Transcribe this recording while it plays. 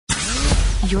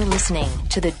You're listening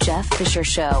to The Jeff Fisher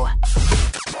Show.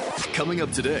 Coming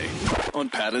up today on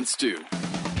Pat and Stu.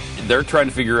 They're trying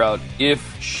to figure out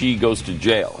if she goes to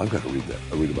jail. I'm going to read that.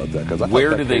 I read about that because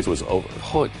where do case they was over.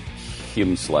 Put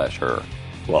him/her.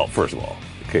 Well, first of all,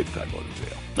 Kate's not going to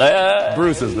jail.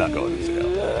 Bruce is not going to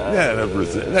jail. Yeah, no,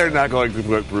 Bruce. They're not going to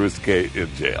put Bruce Kate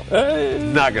in jail.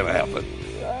 Not going to happen.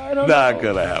 Not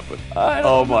going to happen.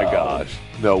 Oh my gosh,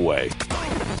 no way.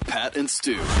 Pat and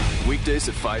Stu, weekdays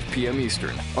at 5 p.m.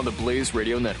 Eastern on the Blaze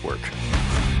Radio Network.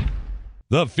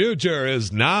 The future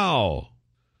is now.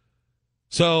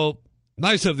 So,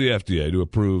 nice of the FDA to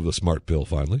approve the smart pill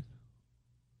finally.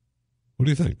 What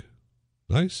do you think?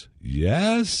 Nice?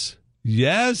 Yes.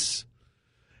 Yes.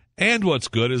 And what's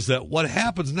good is that what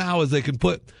happens now is they can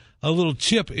put a little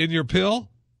chip in your pill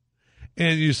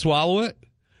and you swallow it.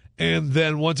 And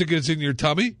then once it gets in your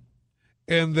tummy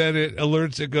and then it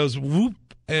alerts, it goes whoop,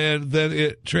 and then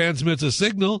it transmits a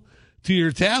signal to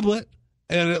your tablet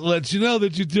and it lets you know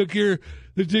that you took your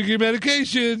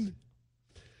medication.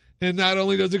 And not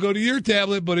only does it go to your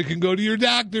tablet, but it can go to your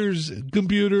doctor's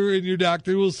computer, and your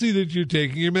doctor will see that you're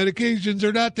taking your medications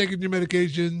or not taking your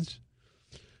medications.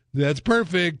 That's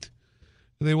perfect.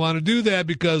 And they want to do that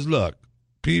because, look,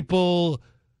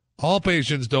 all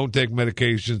patients don't take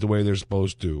medications the way they're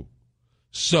supposed to.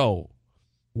 So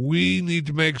we need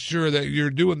to make sure that you're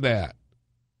doing that.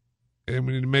 And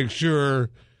we need to make sure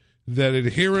that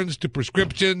adherence to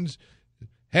prescriptions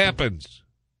happens.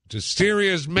 It's a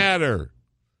serious matter.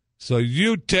 So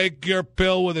you take your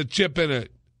pill with a chip in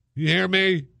it. You hear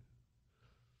me?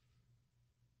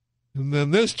 And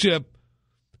then this chip,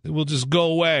 it will just go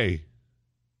away.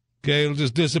 Okay, it'll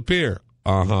just disappear.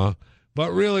 But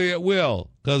really it will,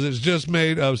 because it's just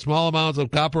made of small amounts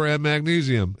of copper and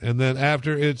magnesium. And then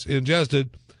after it's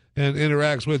ingested and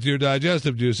interacts with your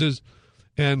digestive juices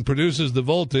and produces the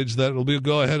voltage that will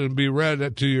go ahead and be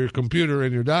read to your computer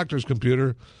and your doctor's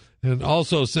computer and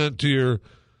also sent to your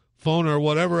phone or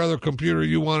whatever other computer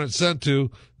you want it sent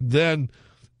to, then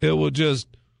it will just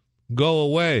go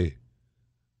away.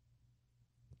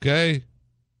 Okay?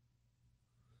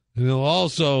 And it'll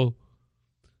also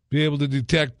be able to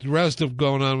detect the rest of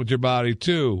going on with your body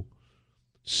too.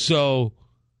 So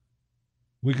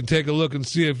we can take a look and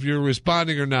see if you're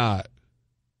responding or not.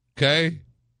 Okay?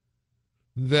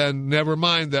 Then never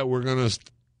mind that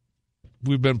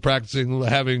we've been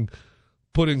practicing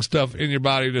putting stuff in your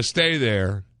body to stay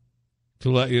there. To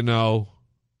let you know,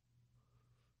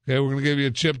 okay, we're going to give you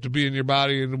a chip to be in your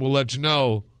body, and we'll let you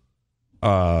know.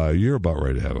 You're about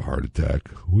ready to have a heart attack.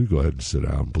 Will you go ahead and sit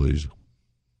down, please?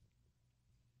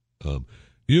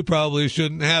 You probably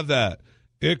shouldn't have that.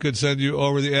 It could send you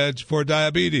over the edge for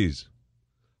diabetes.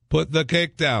 Put the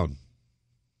cake down.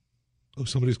 Oh,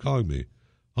 somebody's calling me.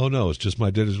 Oh, no, it's just my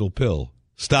digital pill.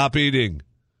 Stop eating.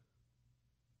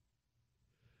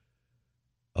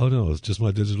 Oh, no, it's just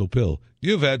my digital pill.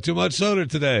 You've had too much soda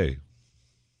today.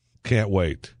 Can't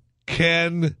wait.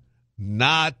 Cannot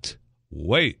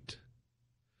wait.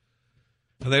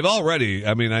 And they've already,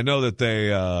 I know that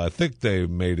I think they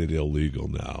made it illegal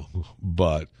now,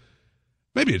 but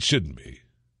maybe it shouldn't be.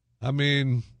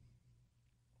 We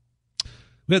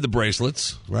had the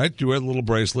bracelets, right? You wear the little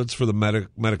bracelets for the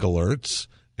medical alerts,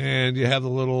 and you have the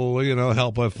little,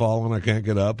 help I've fallen, I can't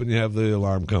get up, and you have the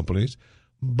alarm companies.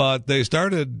 But they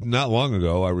started not long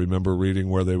ago, I remember reading,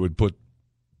 where they would put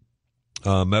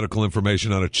medical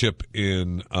information on a chip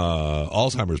in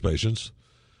Alzheimer's patients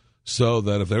so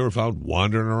that if they were found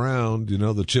wandering around,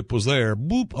 the chip was there.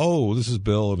 Boop, oh, this is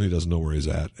Bill, and he doesn't know where he's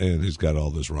at, and he's got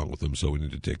all this wrong with him, so we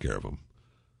need to take care of him.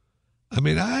 I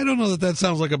don't know that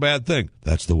sounds like a bad thing.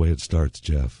 That's the way it starts,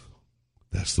 Jeff.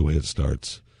 That's the way it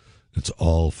starts. It's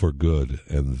all for good,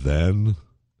 and then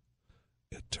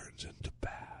it turns into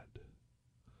bad.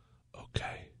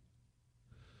 Okay.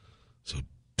 So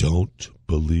don't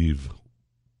believe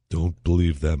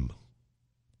them.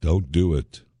 Don't do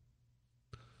it.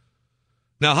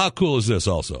 Now, how cool is this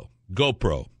also?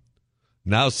 GoPro,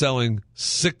 now selling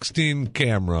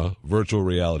 16-camera virtual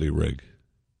reality rig.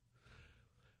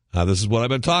 Now, this is what I've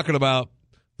been talking about.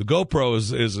 The GoPro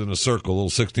is in a circle, a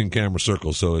little 16-camera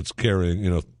circle, so it's carrying,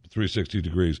 360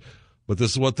 degrees. But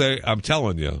this is what I'm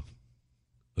telling you,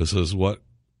 this is what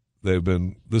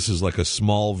this is like a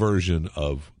small version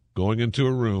of going into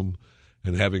a room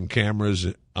and having cameras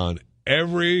on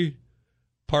every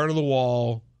part of the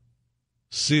wall,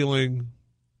 ceiling,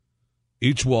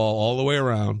 each wall, all the way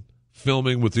around,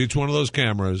 filming with each one of those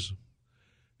cameras,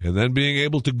 and then being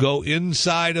able to go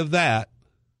inside of that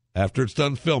after it's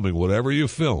done filming, whatever you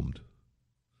filmed.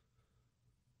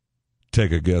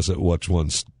 Take a guess at which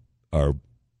ones are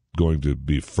going to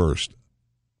be first.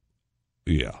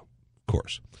 Yeah. Of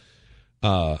course.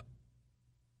 No,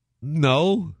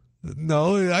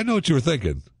 I know what you were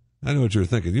thinking.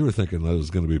 You were thinking that it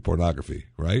was going to be pornography,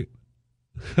 right?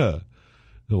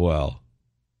 Well,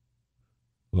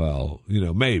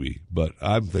 maybe, but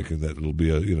I'm thinking that it'll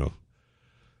be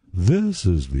this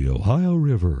is the Ohio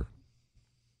River.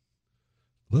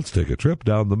 Let's take a trip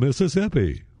down the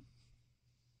Mississippi.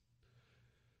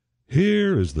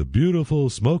 Here is the beautiful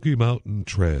Smoky Mountain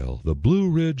Trail, the Blue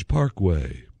Ridge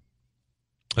Parkway.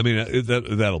 I mean,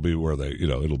 that'll be where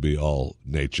it'll be all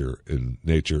nature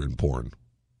and porn.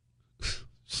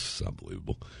 It's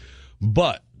unbelievable.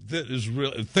 But that is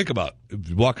really, think about it. If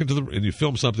you walk into and you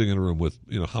film something in a room with,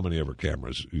 how many ever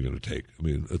cameras you're going to take. I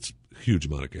mean, it's a huge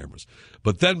amount of cameras.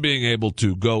 But then being able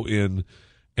to go in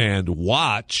and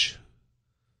watch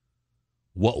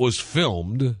what was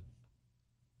filmed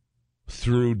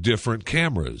through different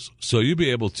cameras. So you'll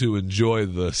be able to enjoy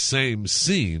the same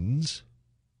scenes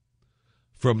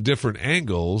from different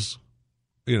angles,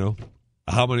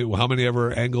 how many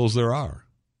ever angles there are.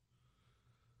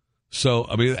 So,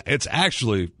 I mean, it's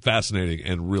actually fascinating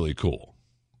and really cool.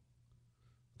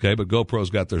 Okay, but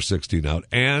GoPro's got their 16 out.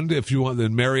 And if you want,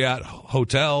 in Marriott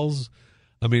hotels,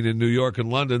 I mean, in New York and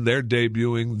London, they're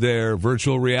debuting their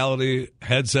virtual reality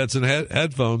headsets and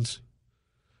headphones.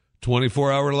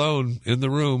 24-hour loan in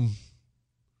the room.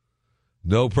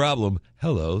 No problem.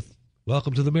 Hello.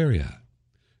 Welcome to the Marriott.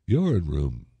 You're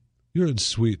in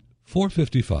suite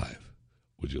 455.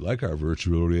 Would you like our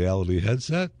virtual reality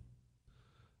headset?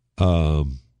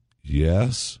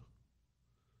 Yes.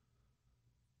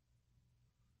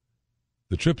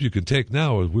 The trip you can take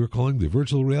now is we're calling the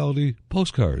virtual reality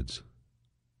postcards.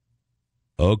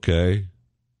 Okay.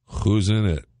 Who's in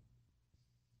it?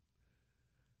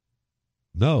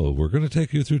 No, we're going to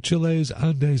take you through Chile's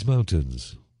Andes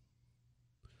Mountains.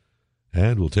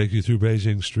 And we'll take you through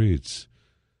Beijing streets.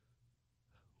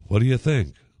 What do you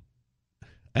think?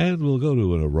 And we'll go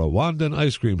to a Rwandan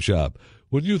ice cream shop.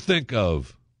 When you think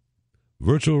of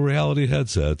virtual reality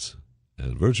headsets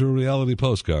and virtual reality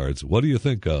postcards, what do you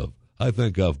think of? I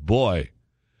think of, boy,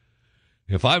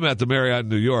 if I'm at the Marriott in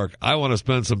New York, I want to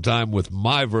spend some time with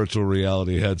my virtual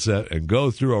reality headset and go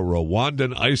through a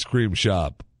Rwandan ice cream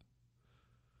shop.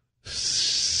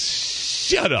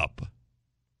 Shut up.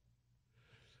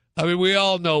 I mean, we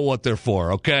all know what they're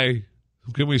for, okay?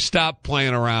 Can we stop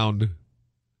playing around?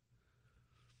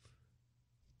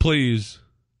 Please.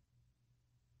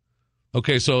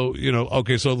 Okay, so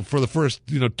for the first,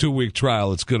 2-week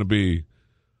trial, it's going to be,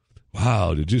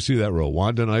 wow, did you see that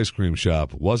Rwandan ice cream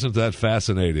shop? Wasn't that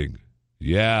fascinating?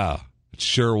 Yeah, it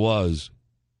sure was.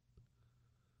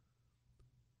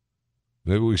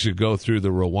 Maybe we should go through the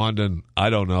Rwandan, I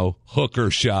don't know,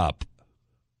 hooker shop.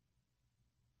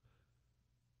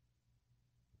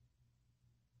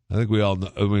 I think we all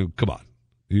know. I mean, come on.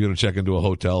 You're going to check into a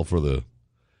hotel for the,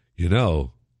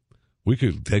 we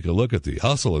could take a look at the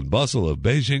hustle and bustle of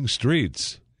Beijing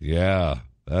streets. Yeah,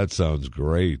 that sounds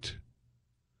great.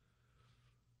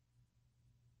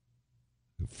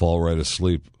 Fall right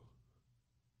asleep.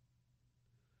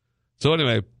 So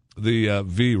anyway, the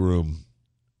V Room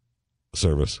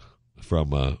service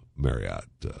from Marriott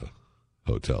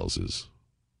Hotels is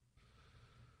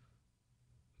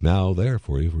now there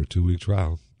for you for a 2-week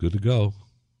trial. Good to go.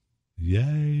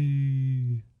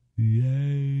 Yay.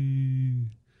 Yay.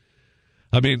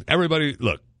 I mean, everybody,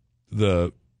 look,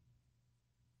 the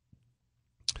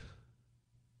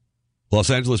Los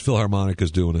Angeles Philharmonic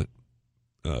is doing it,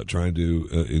 trying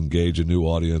to engage a new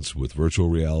audience with virtual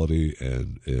reality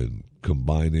and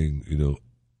combining,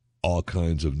 all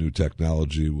kinds of new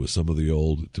technology with some of the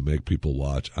old to make people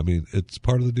watch. I mean, it's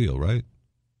part of the deal, right?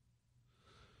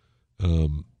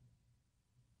 The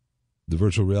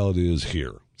virtual reality is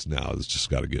here. It's now. It's just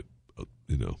got to get,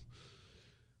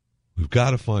 we've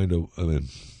got to find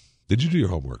did you do your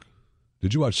homework?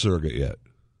 Did you watch Surrogate yet?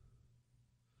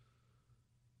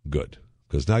 Good,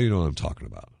 because now you know what I'm talking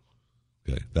about.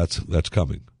 Okay, that's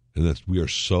coming, and we are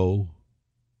so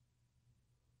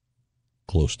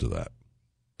close to that.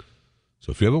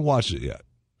 So if you haven't watched it yet,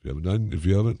 if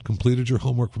you haven't completed your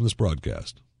homework from this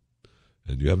broadcast,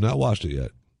 and you have not watched it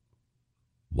yet,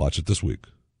 watch it this week.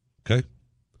 Okay?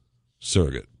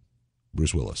 Surrogate,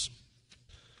 Bruce Willis.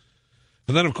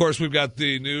 And then, of course, we've got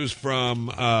the news from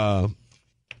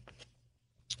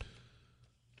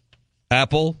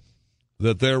Apple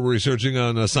that they're researching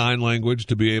on a sign language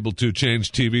to be able to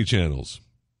change TV channels.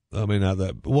 I mean,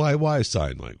 why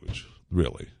sign language?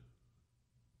 Really?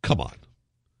 Come on.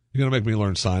 You're going to make me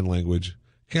learn sign language?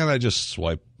 Can't I just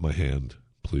swipe my hand,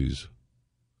 please?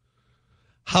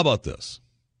 How about this?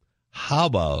 How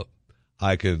about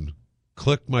I can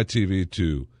click my TV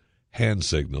to hand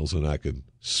signals, and I can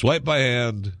swipe by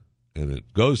hand, and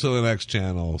it goes to the next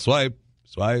channel. Swipe,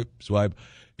 swipe, swipe.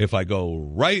 If I go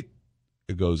right,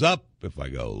 it goes up. If I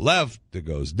go left, it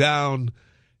goes down.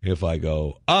 If I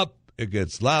go up, it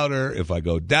gets louder. If I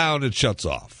go down, it shuts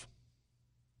off.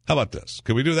 How about this?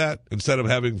 Can we do that instead of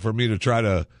having for me to try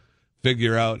to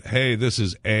figure out, hey, this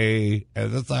is A,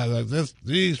 and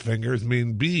these fingers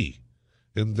mean B,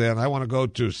 and then I want to go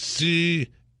to C,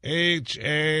 H,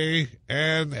 A,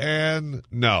 N.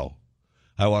 No,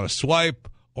 I want to swipe,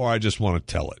 or I just want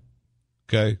to tell it.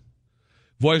 Okay.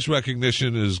 Voice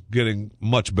recognition is getting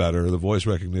much better. The voice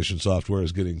recognition software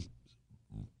is getting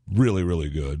really, really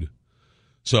good.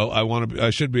 So I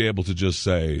should be able to just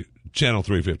say channel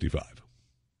 355,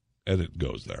 and it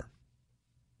goes there.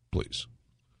 Please.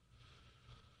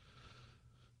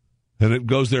 And it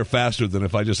goes there faster than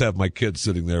if I just have my kid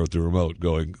sitting there with the remote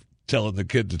telling the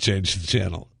kid to change the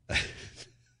channel.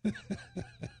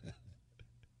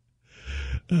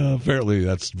 Apparently,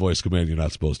 that's a voice command you're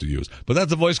not supposed to use. But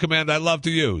that's a voice command I love to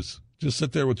use. Just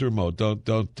sit there with the remote.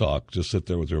 Don't talk. Just sit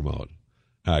there with the remote.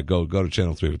 All right, go to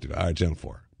channel 355. All right, channel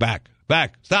 4. Back.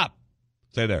 Stop.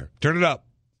 Stay there. Turn it up.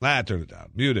 Turn it down.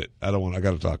 Mute it. I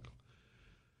got to talk.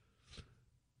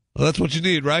 Well, that's what you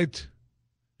need, right?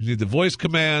 You need the voice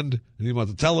command, and you want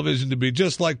the television to be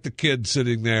just like the kid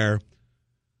sitting there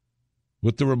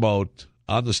with the remote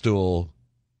on the stool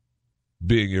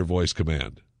being your voice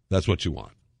command. That's what you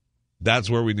want. That's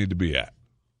where we need to be at.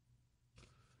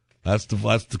 That's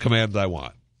the command I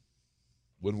want.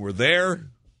 When we're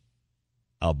there,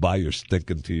 I'll buy your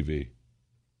stinking TV.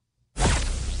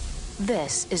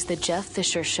 This is the Jeff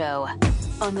Fisher Show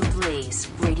on the Blaze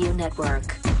Radio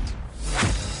Network.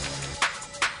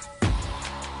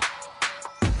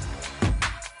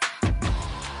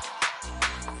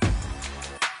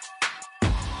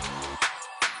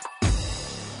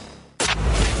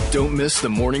 Don't miss the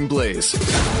Morning Blaze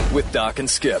with Doc and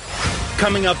Skip.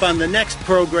 Coming up on the next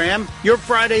program, your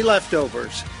Friday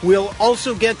leftovers. We'll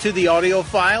also get to the audio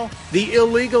file, the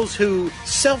illegals who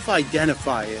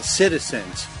self-identify as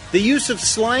citizens, the use of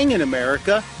slang in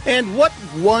America, and what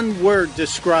one word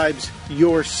describes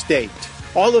your state.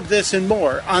 All of this and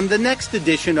more on the next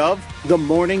edition of The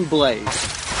Morning Blaze.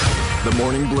 The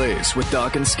Morning Blaze with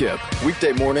Doc and Skip.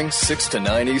 Weekday morning, 6 to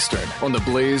 9 Eastern on the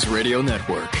Blaze Radio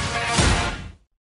Network.